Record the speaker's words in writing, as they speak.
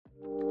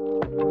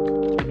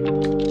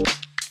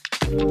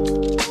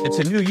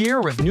It's a new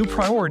year with new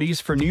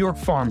priorities for New York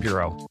Farm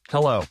Bureau.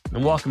 Hello,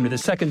 and welcome to the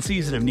second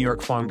season of New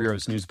York Farm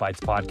Bureau's News Bites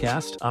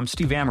podcast. I'm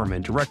Steve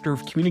Ammerman, Director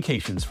of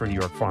Communications for New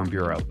York Farm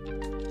Bureau.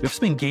 We have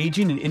some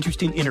engaging and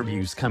interesting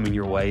interviews coming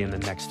your way in the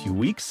next few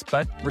weeks,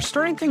 but we're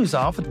starting things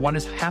off with what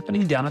is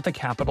happening down at the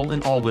Capitol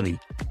in Albany.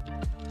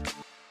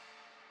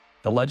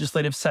 The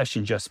legislative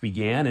session just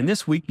began, and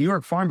this week, New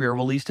York Farm Bureau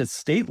released its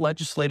state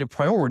legislative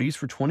priorities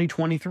for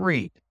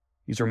 2023.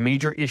 These are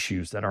major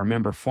issues that our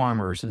member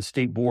farmers and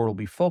state board will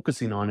be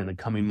focusing on in the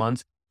coming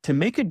months to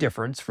make a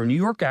difference for New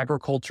York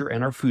agriculture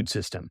and our food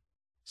system.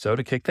 So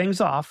to kick things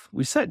off,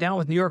 we sat down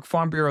with New York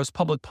Farm Bureau's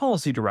Public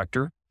Policy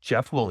Director,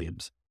 Jeff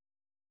Williams.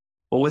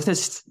 Well, with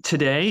us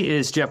today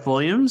is Jeff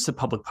Williams, the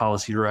Public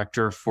Policy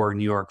Director for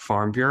New York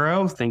Farm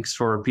Bureau. Thanks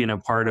for being a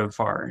part of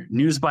our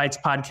News Bites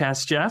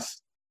podcast, Jeff.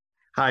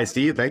 Hi,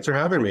 Steve. Thanks for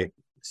having me.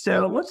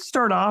 So let's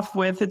start off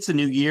with, it's a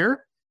new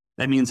year.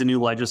 That means a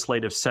new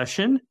legislative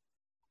session.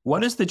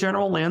 What does the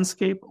general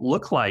landscape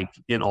look like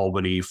in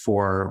Albany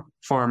for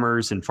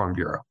farmers and Farm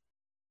Bureau?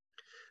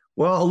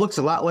 Well, it looks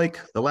a lot like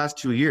the last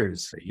 2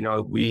 years. You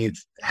know,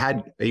 we've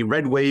had a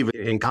red wave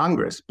in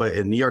Congress, but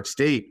in New York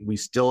State, we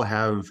still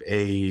have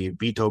a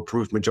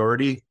veto-proof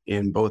majority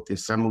in both the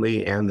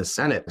Assembly and the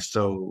Senate.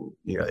 So,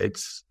 you know,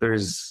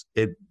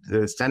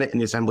 the Senate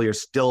and the Assembly are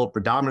still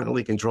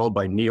predominantly controlled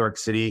by New York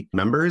City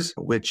members,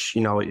 which,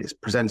 you know,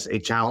 presents a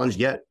challenge,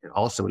 yet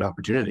also an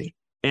opportunity.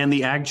 And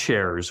the ag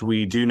chairs,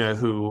 we do know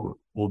who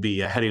will be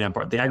heading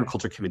up the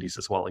agriculture committees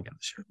as well again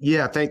this year.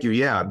 Yeah, thank you.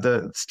 Yeah,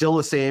 still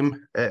the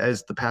same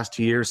as the past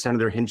 2 years.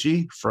 Senator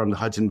Hinchey from the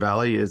Hudson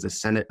Valley is the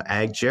Senate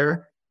ag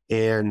chair,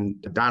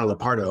 and Donna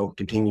Lepardo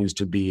continues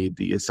to be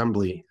the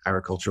Assembly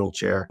agricultural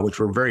chair, which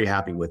we're very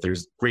happy with.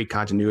 There's great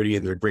continuity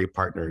and they're great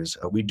partners.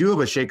 We do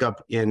have a shakeup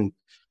in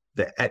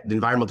the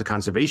Environmental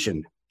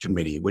Conservation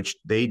Committee, which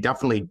they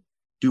definitely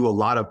do a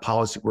lot of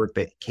policy work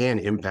that can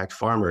impact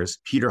farmers.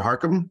 Peter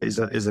Harcum is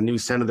a new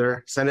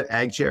Senate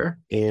Ag Chair,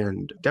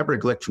 and Deborah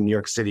Glick from New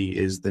York City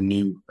is the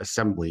new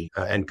Assembly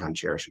ENCON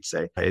Chair, I should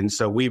say. And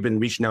so we've been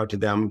reaching out to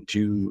them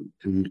to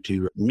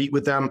meet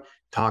with them,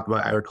 talk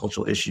about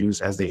agricultural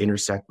issues as they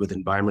intersect with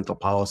environmental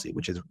policy,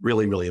 which is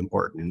really, really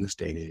important in this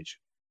day and age.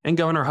 And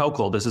Governor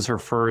Hochul, this is her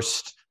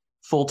first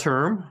full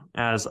term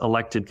as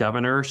elected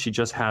governor. She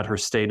just had her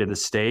State of the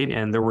State,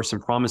 and there were some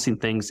promising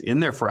things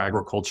in there for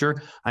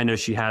agriculture. I know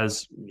she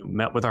has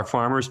met with our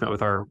farmers, met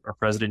with our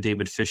President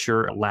David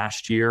Fisher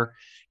last year,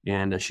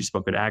 and she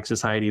spoke at Ag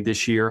Society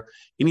this year.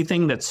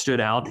 Anything that stood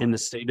out in the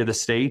State of the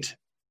State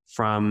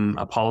from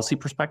a policy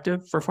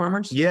perspective for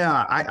farmers?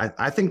 Yeah,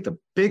 I think the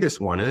biggest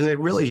one, and it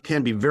really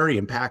can be very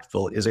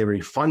impactful, is a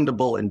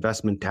refundable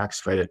investment tax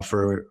credit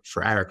for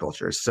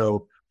agriculture.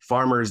 So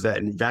farmers that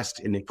invest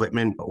in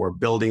equipment or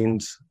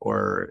buildings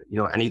or, you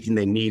know, anything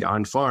they need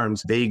on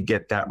farms, they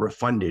get that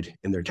refunded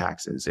in their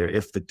taxes.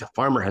 If the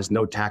farmer has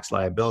no tax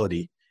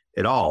liability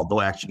at all,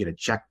 they'll actually get a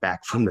check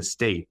back from the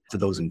state for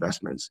those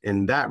investments.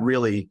 And that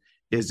really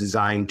is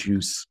designed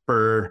to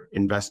spur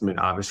investment,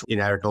 obviously, in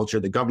agriculture.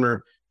 The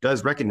governor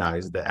does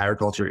recognize that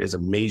agriculture is a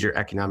major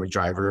economic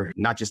driver,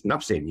 not just in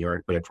upstate New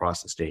York, but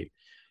across the state.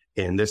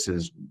 And this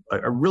is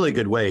a really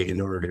good way in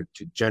order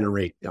to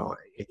generate, you know,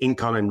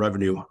 income and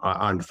revenue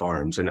on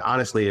farms. And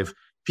honestly, if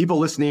people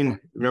listening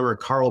remember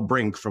Carl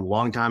Brink from a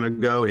long time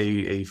ago,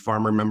 a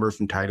farmer member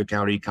from Tioga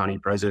County, county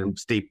president,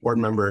 state board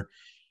member,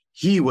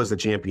 he was the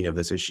champion of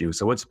this issue.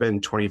 So it's been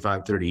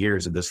 25, 30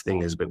 years of this thing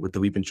we've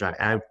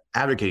been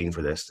advocating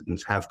for this,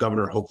 and have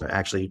Governor Hochul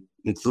actually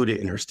include it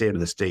in her State of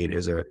the State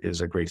is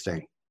a great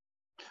thing.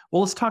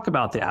 Well, let's talk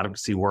about the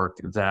advocacy work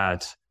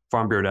that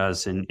Farm Bureau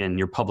does and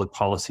your public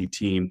policy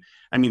team.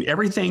 I mean,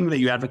 everything that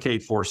you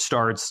advocate for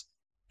starts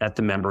at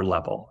the member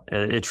level.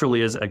 It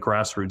truly is a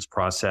grassroots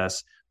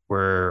process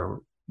where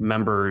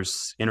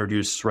members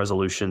introduce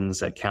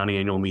resolutions at county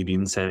annual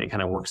meetings, and it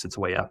kind of works its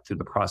way up through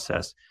the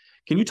process.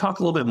 Can you talk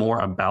a little bit more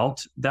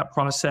about that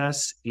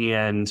process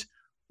and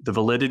the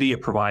validity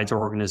it provides our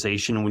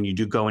organization when you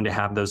do go in to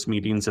have those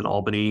meetings in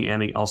Albany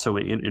and also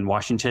in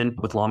Washington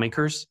with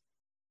lawmakers?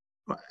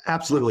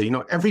 Absolutely. You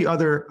know, every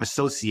other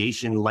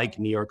association like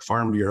New York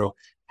Farm Bureau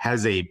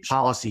has a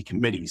policy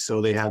committee.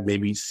 So they have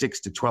maybe 6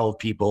 to 12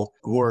 people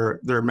who are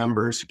their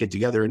members who get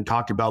together and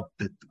talk about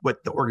what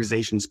the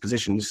organization's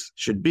positions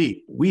should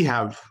be. We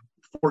have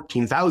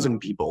 14,000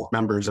 people,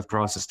 members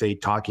across the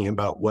state, talking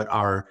about what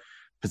our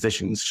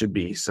positions should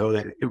be. So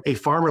that a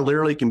farmer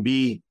literally can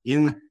be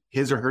in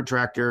his or her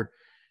tractor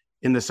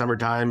in the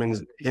summertime,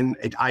 and an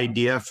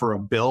idea for a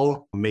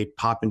bill may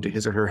pop into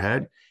his or her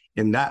head.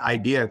 And that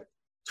idea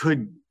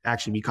could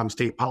actually become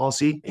state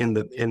policy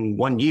in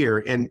 1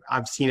 year. And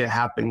I've seen it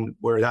happen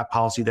where that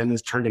policy then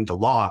is turned into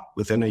law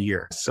within a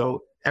year.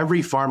 So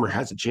every farmer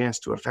has a chance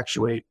to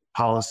effectuate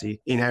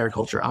policy in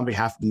agriculture on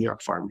behalf of the New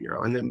York Farm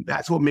Bureau. And then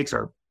that's what makes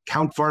our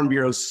Farm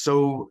Bureau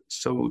so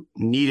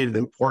needed and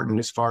important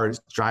as far as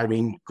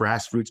driving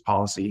grassroots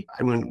policy.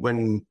 I mean,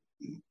 when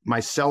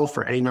myself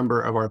or any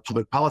member of our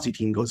public policy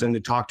team goes in to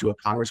talk to a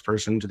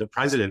congressperson, to the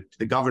president, to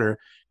the governor,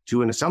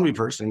 to an assembly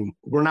person,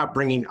 we're not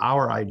bringing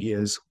our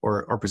ideas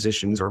or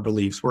positions or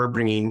beliefs. We're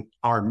bringing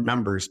our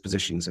members'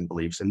 positions and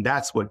beliefs. And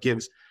that's what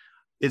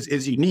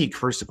is unique,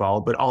 first of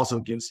all, but also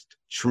gives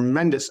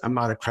tremendous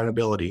amount of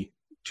credibility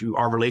to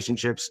our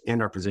relationships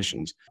and our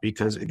positions.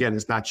 Because again,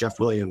 it's not Jeff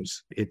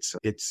Williams.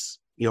 It's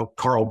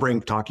Carl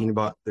Brink talking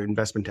about the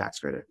investment tax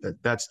credit.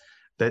 That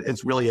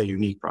it's really a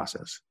unique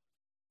process.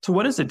 So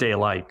what is a day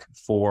like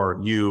for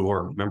you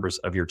or members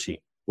of your team?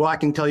 Well, I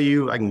can give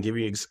you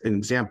an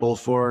example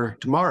for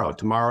tomorrow.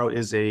 Tomorrow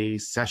is a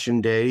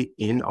session day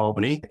in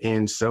Albany.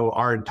 And so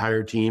our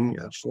entire team,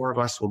 4 of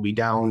us, will be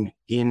down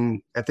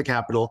at the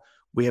Capitol.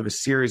 We have a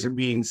series of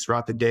meetings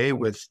throughout the day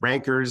with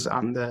rankers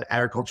on the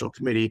Agricultural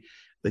Committee,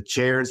 the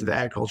chairs of the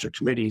Agriculture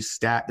Committee,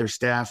 their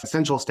staff,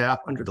 essential staff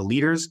under the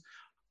leaders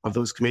of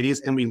those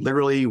committees. And we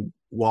literally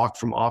walk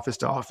from office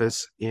to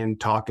office and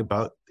talk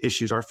about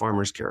issues our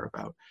farmers care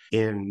about.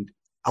 And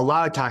a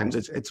lot of times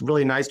it's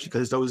really nice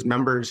because those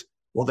members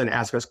will then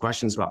ask us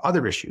questions about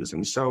other issues.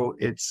 And so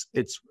it's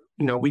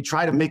we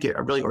try to make it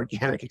a really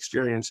organic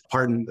experience,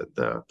 pardon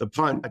the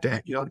pun,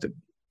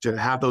 to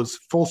have those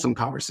fulsome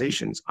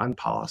conversations on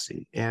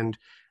policy. And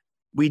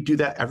we do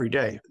that every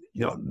day.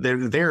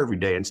 They're there every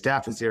day and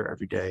staff is there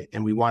every day.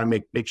 And we want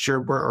to make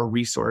sure we're a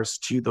resource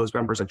to those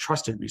members, a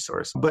trusted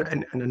resource. But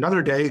and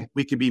another day,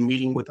 we could be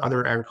meeting with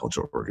other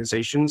agricultural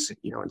organizations,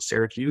 in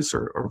Syracuse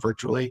or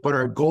virtually. But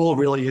our goal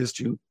really is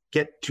to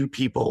get to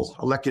people,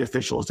 elected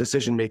officials,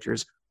 decision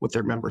makers with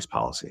their members'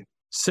 policy.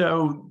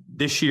 So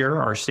this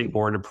year, our state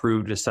board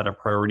approved a set of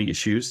priority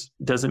issues.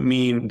 Doesn't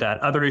mean that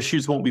other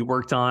issues won't be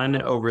worked on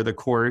over the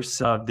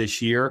course of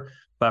this year,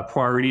 but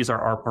priorities are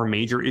our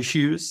major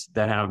issues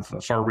that have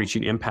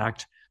far-reaching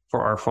impact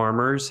for our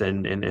farmers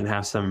and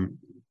have some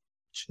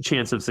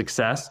chance of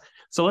success.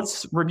 So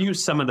let's review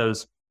some of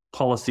those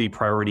policy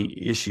priority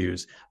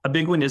issues. A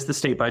big one is the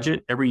state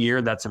budget. Every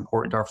year, that's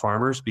important to our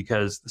farmers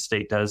because the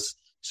state does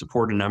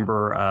support a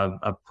number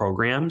of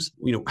programs.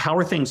 How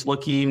are things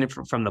looking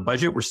from the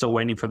budget? We're still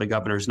waiting for the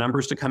governor's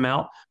numbers to come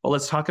out, but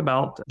let's talk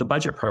about the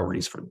budget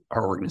priorities for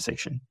our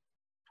organization.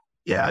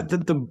 Yeah,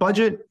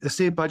 the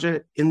state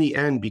budget in the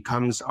end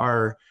becomes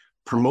our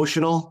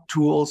promotional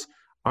tools,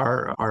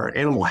 our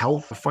animal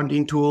health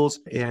funding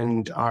tools,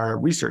 and our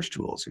research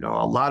tools. A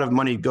lot of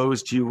money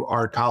goes to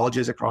our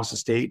colleges across the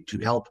state to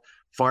help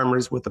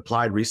farmers with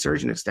applied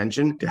research and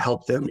extension to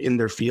help them in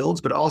their fields,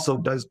 but also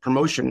does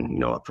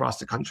promotion, across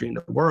the country and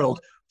the world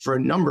for a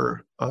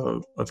number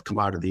of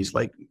commodities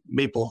like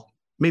maple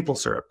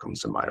syrup comes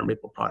to mind, or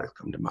maple products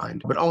come to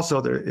mind. But also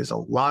there is a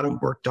lot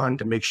of work done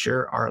to make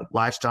sure our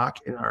livestock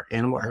and our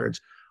animal herds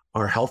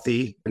are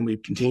healthy, and we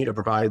continue to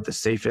provide the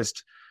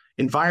safest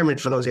environment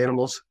for those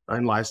animals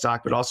and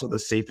livestock, but also the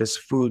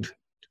safest food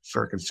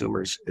for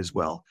consumers as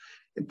well.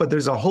 But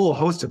there's a whole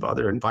host of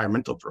other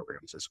environmental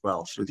programs as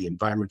well through the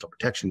Environmental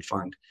Protection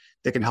Fund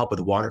that can help with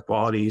water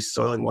quality,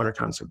 soil and water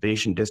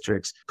conservation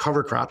districts,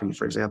 cover cropping,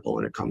 for example,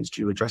 when it comes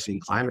to addressing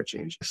climate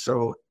change.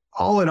 So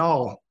all in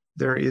all,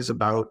 there is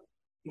about,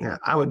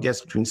 I would guess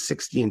between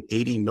 $60 and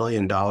 $80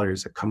 million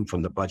that come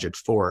from the budget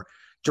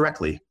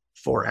directly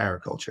for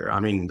agriculture. I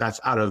mean, that's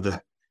out of the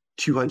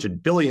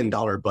 $200 billion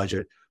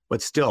budget.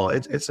 But still,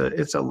 it's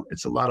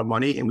a lot of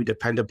money, and we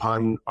depend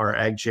upon our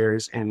ag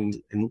chairs and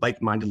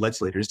like-minded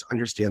legislators to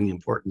understand the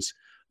importance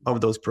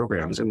of those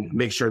programs and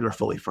make sure they're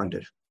fully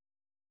funded.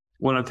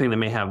 One other thing that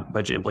may have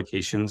budget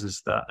implications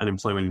is the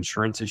unemployment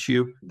insurance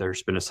issue.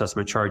 There's been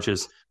assessment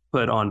charges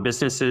put on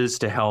businesses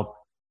to help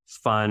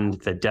fund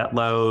the debt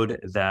load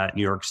that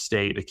New York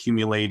State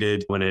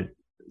accumulated when it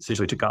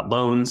essentially took out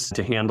loans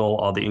to handle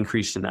all the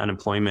increase in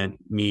unemployment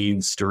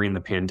needs during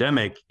the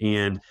pandemic.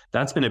 And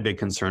that's been a big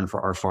concern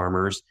for our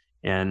farmers.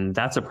 And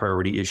that's a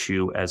priority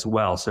issue as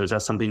well. So is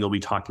that something you'll be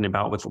talking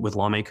about with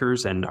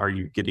lawmakers? And are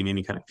you getting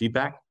any kind of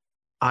feedback?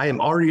 I am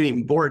already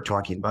getting bored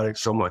talking about it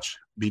so much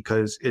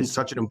because it's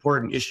such an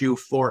important issue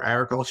for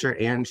agriculture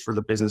and for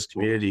the business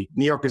community.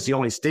 New York is the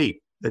only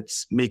state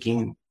that's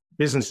making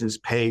businesses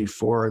pay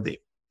for the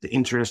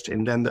interest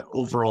and then the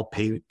overall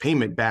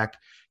payment back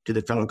to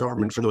the federal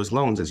government for those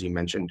loans, as you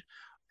mentioned.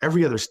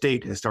 Every other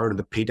state has started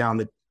to pay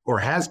down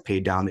has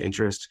paid down the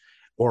interest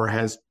or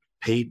has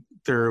paid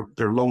their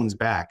loans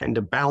back. And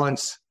to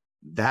balance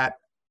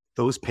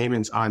those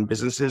payments on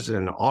businesses in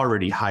an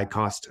already high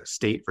cost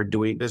state for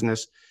doing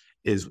business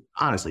is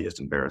honestly just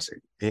embarrassing.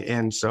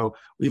 And so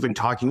we've been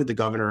talking with the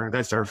governor.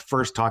 That's our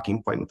first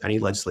talking point with any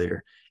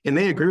legislator. And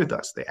they agree with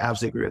us. They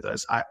absolutely agree with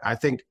us. I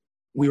think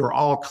we were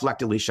all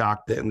collectively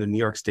shocked that in the New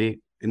York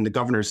State, in the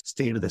governor's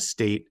State of the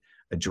State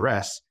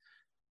address,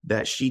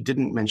 that she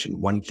didn't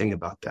mention one thing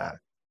about that.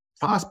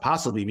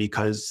 Possibly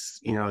because,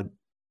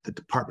 the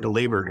Department of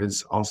Labor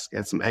has also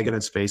had some egg in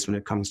its face when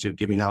it comes to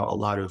giving out a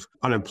lot of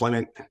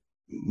unemployment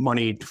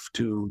money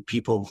to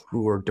people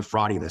who are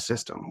defrauding the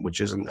system,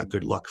 which isn't a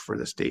good look for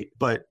the state.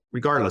 But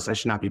regardless, that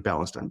should not be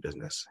balanced on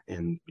business.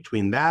 And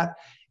between that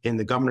and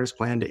the governor's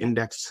plan to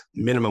index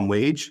minimum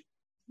wage,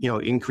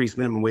 increase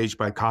minimum wage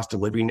by cost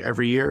of living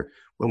every year,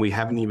 when we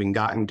haven't even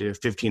gotten to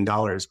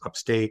 $15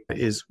 upstate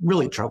is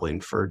really troubling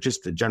for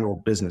just the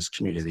general business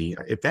community.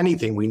 If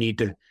anything, we need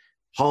to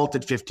halt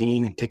at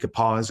 15, take a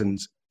pause and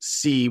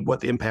see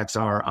what the impacts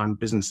are on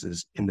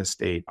businesses in the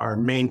state. Our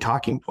main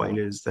talking point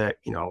is that,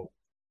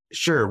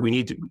 sure, we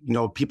need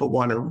to, people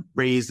want to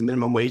raise the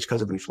minimum wage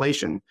because of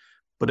inflation,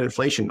 but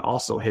inflation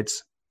also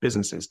hits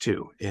businesses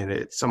too. And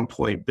at some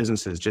point,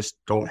 businesses just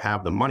don't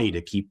have the money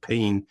to keep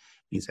paying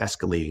these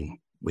escalating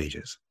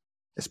wages,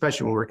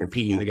 especially when we're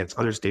competing against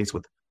other states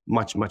with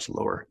much, much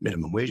lower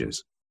minimum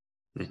wages.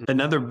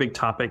 Another big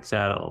topic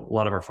that a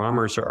lot of our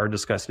farmers are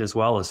discussing as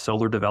well is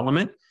solar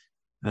development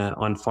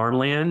on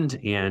farmland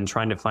and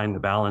trying to find the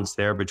balance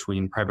there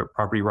between private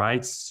property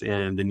rights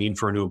and the need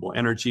for renewable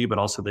energy, but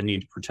also the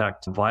need to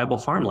protect viable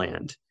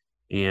farmland.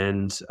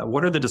 And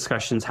what are the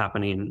discussions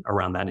happening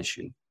around that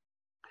issue?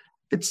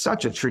 It's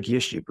such a tricky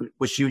issue,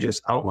 which you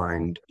just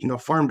outlined.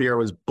 Farm Bureau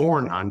was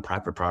born on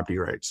private property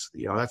rights.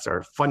 That's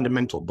our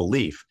fundamental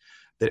belief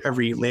that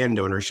every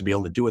landowner should be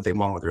able to do what they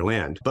want with their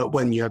land. But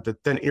when you have to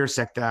then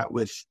intersect that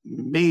with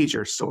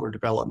major solar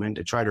development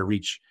to try to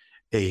reach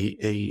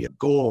a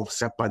goal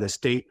set by the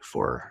state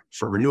for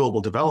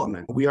renewable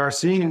development, we are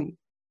seeing,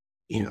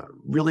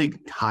 really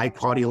high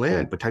quality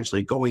land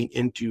potentially going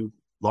into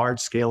large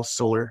scale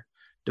solar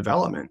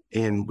development,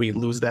 and we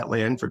lose that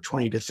land for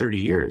 20 to 30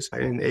 years.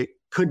 And it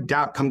could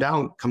come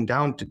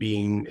down to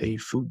being a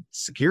food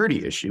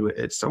security issue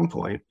at some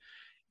point.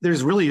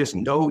 There's really just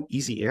no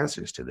easy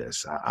answers to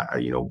this.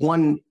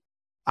 One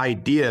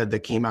idea that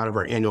came out of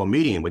our annual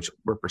meeting, which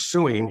we're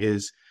pursuing,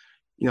 is,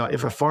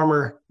 if a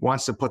farmer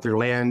wants to put their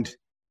land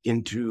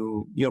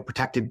into,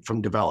 protected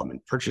from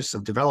development, purchase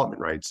of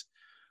development rights,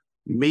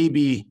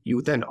 maybe you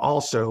would then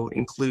also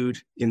include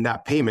in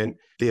that payment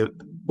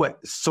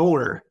what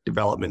solar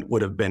development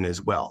would have been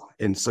as well.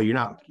 And so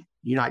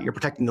you're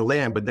protecting the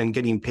land, but then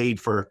getting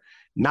paid for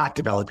not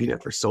developing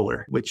it for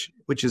solar, which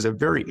is a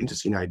very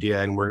interesting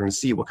idea. And we're going to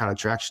see what kind of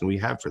traction we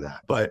have for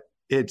that. But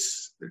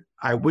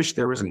I wish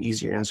there was an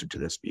easier answer to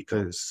this,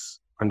 because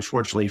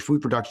unfortunately,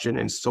 food production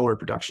and solar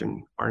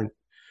production aren't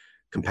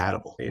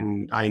compatible.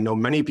 And I know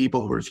many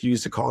people who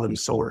refuse to call them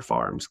solar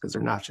farms because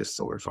they're not just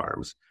solar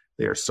farms.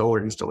 They are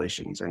solar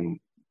installations, and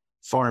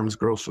farms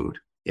grow food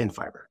and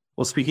fiber.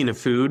 Well, speaking of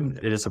food,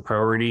 it is a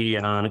priority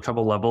on a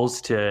couple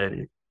levels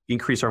to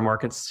increase our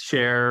market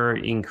share,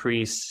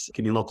 increase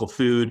getting local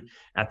food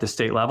at the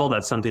state level.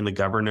 That's something the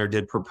governor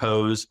did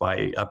propose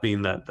by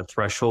upping the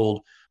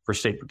threshold for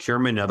state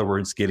procurement. In other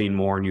words, getting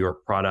more New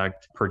York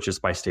product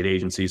purchased by state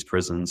agencies,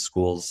 prisons,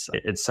 schools,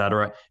 et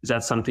cetera. Is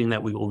that something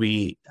that we will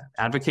be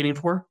advocating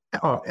for?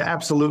 Oh,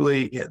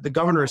 absolutely. Yeah, the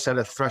governor set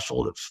a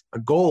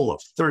goal of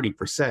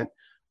 30%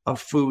 of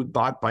food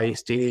bought by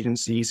state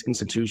agencies,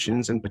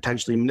 institutions, and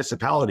potentially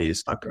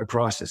municipalities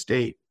across the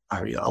state.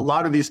 A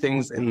lot of these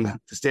things in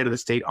the state of the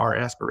state are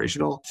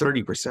aspirational.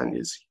 30%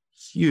 is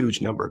a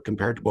huge number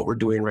compared to what we're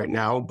doing right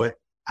now. But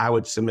I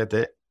would submit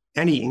that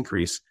any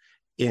increase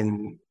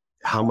in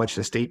how much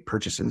the state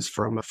purchases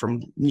from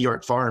New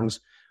York farms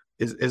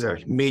is a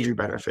major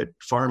benefit.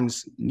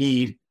 Farms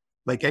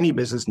like any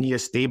business, need a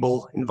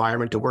stable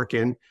environment to work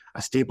in,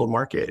 a stable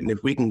market. And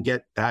if we can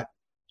get that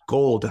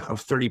goal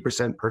of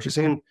 30%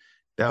 purchasing,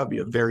 that would be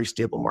a very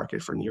stable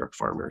market for New York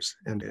farmers.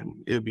 And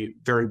it would be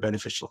very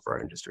beneficial for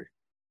our industry.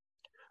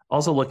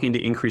 Also looking to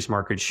increase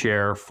market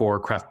share for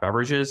craft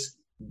beverages.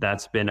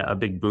 That's been a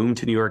big boom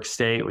to New York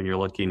State when you're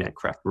looking at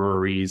craft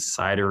breweries,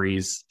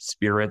 cideries,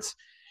 spirits.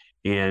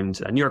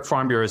 And New York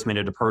Farm Bureau has made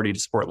it a priority to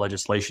support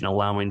legislation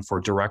allowing for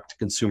direct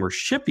consumer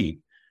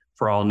shipping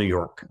for all New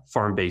York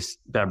farm-based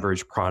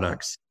beverage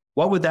products.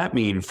 What would that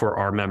mean for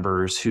our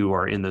members who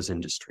are in those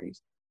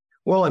industries?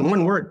 Well, in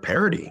one word,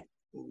 parity.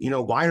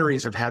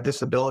 Wineries have had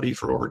this ability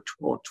for over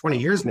 20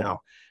 years now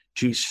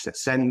to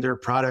send their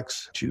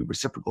products to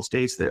reciprocal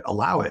states that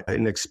allow it,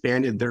 and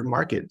expanded their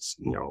markets,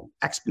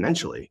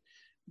 exponentially.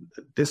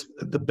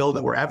 The bill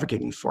that we're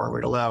advocating for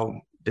would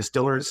allow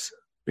distillers,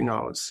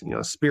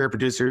 spirit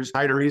producers,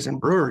 cideries,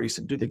 and breweries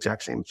to do the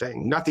exact same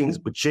thing. Nothing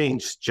would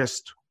change,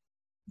 just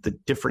the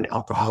different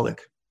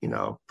alcoholic,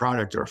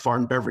 product or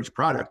farm beverage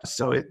product.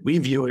 So we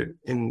view it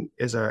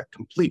as a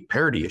complete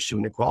parity issue,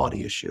 an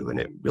equality issue, and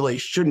it really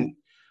shouldn't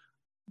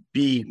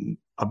be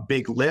a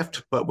big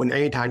lift. But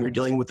anytime you're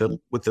dealing with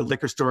the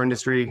liquor store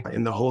industry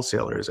and the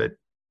wholesalers, it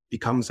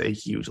becomes a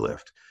huge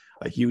lift,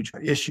 a huge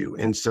issue.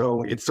 And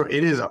so it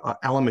is an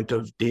element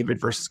of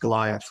David versus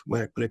Goliath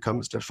when it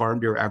comes to Farm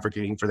Bureau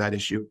advocating for that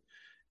issue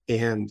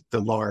and the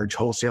large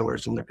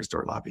wholesalers and liquor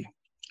store lobby.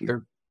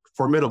 They're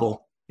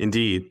formidable.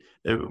 Indeed.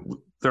 There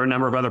are a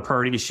number of other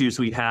priority issues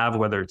we have,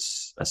 whether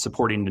it's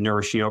supporting the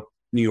Nourish New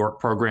York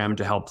program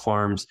to help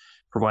farms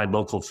provide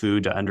local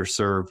food to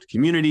underserved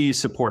communities,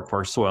 support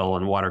for soil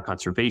and water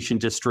conservation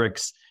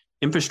districts,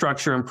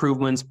 infrastructure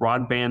improvements,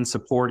 broadband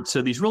support.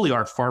 So these really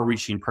are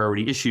far-reaching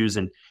priority issues.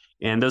 And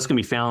And those can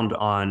be found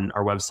on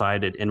our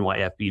website at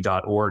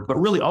NYFB.org. But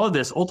really, all of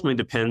this ultimately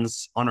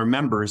depends on our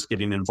members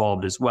getting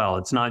involved as well.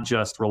 It's not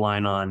just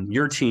relying on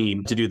your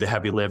team to do the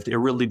heavy lift. It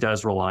really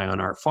does rely on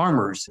our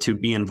farmers to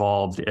be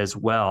involved as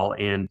well.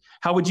 And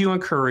how would you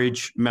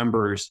encourage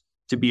members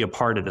to be a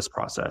part of this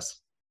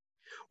process?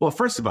 Well,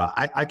 first of all,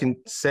 I can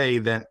say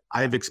that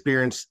I've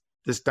experienced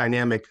this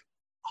dynamic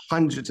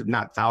hundreds, if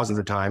not thousands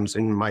of times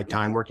in my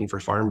time working for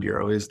Farm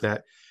Bureau, is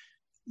that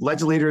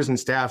legislators and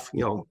staff,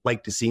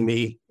 like to see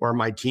me or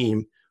my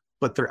team,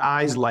 but their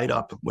eyes light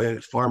up when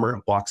a farmer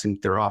walks into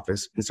their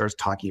office and starts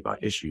talking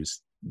about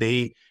issues.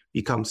 They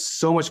become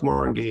so much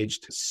more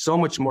engaged, so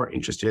much more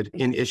interested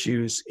in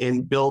issues,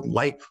 and build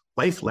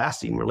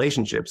life-lasting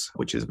relationships,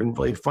 which has been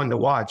really fun to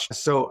watch.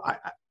 So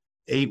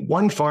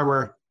one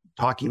farmer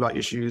talking about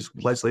issues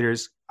with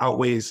legislators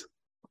outweighs,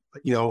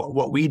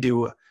 what we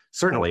do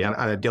certainly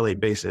on a daily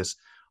basis,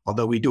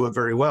 although we do it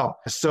very well.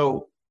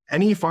 So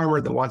any farmer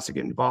that wants to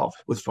get involved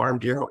with Farm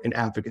Bureau and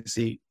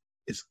advocacy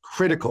is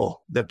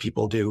critical that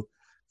people do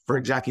for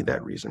exactly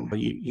that reason.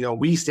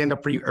 We stand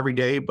up for you every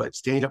day, but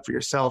standing up for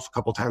yourself a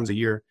couple times a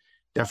year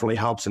definitely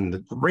helps. And the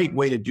great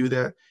way to do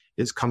that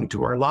is come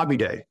to our lobby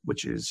day,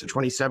 which is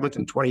 27th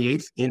and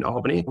 28th in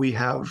Albany. We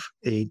have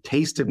a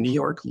Taste of New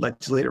York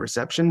legislative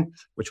reception,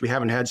 which we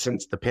haven't had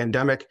since the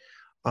pandemic,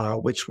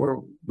 where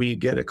we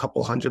get a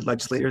couple hundred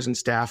legislators and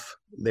staff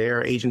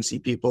there, agency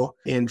people,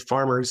 and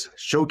farmers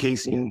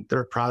showcasing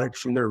their product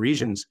from their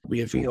regions. We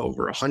have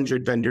over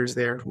 100 vendors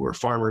there who are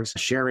farmers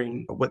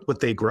sharing what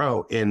they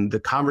grow. And the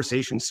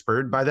conversations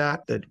spurred by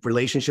that, the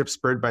relationships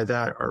spurred by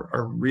that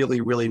are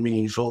really, really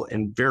meaningful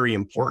and very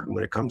important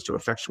when it comes to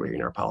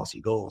effectuating our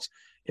policy goals.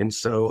 And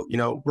so,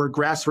 we're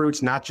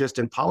grassroots, not just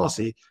in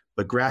policy,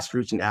 but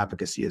grassroots in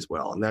advocacy as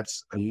well. And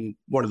that's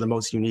one of the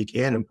most unique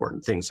and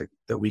important things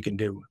that we can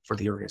do for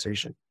the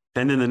organization.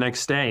 And then the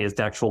next day is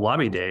the actual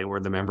lobby day, where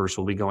the members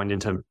will be going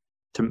into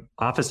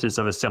offices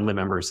of assembly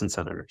members and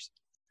senators.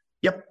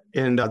 Yep.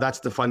 And that's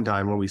the fun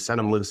time when we send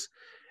them loose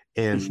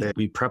and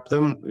we prep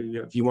them.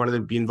 If you wanted to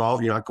be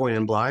involved, you're not going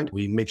in blind.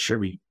 We make sure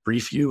we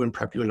brief you and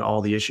prep you into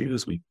all the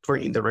issues. We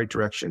point you in the right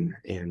direction.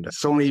 And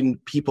so many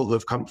people who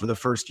have come for the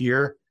first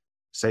year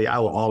say, I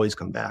will always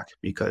come back,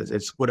 because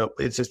it's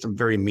just a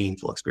very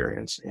meaningful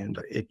experience. And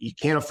you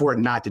can't afford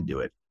not to do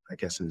it, I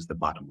guess, is the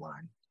bottom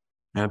line.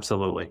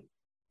 Absolutely.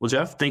 Well,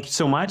 Jeff, thank you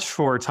so much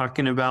for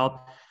talking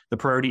about the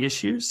priority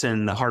issues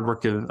and the hard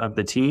work of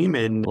the team.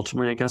 And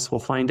ultimately, I guess we'll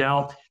find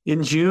out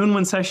in June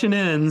when session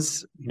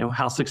ends,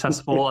 how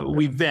successful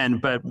we've been,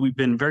 but we've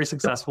been very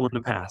successful in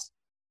the past.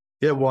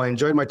 Yeah, well, I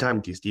enjoyed my time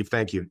with you, Steve.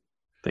 Thank you.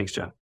 Thanks,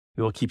 Jeff.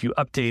 We will keep you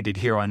updated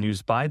here on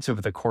News Bites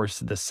over the course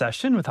of the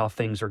session with how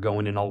things are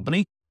going in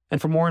Albany.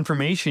 And for more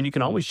information, you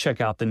can always check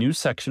out the news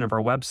section of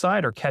our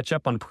website or catch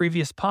up on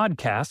previous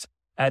podcasts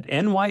at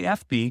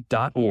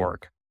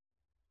NYFB.org.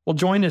 Well,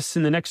 join us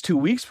in the next 2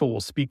 weeks where we'll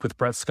speak with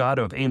Brett Scott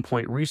of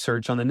Aimpoint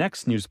Research on the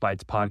next News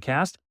Bites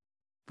podcast.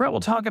 Brett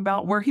will talk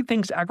about where he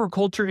thinks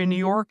agriculture in New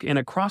York and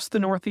across the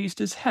Northeast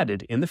is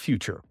headed in the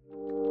future.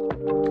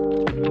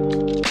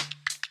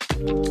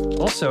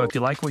 Also, if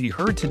you like what you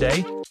heard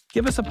today,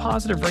 give us a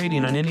positive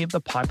rating on any of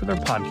the popular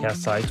podcast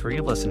sites where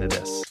you listen to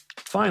this.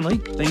 Finally,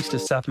 thanks to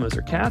Seth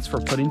Moser-Katz for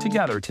putting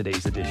together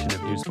today's edition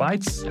of News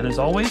Bites. And as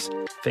always,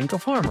 thank a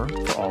farmer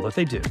for all that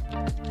they do.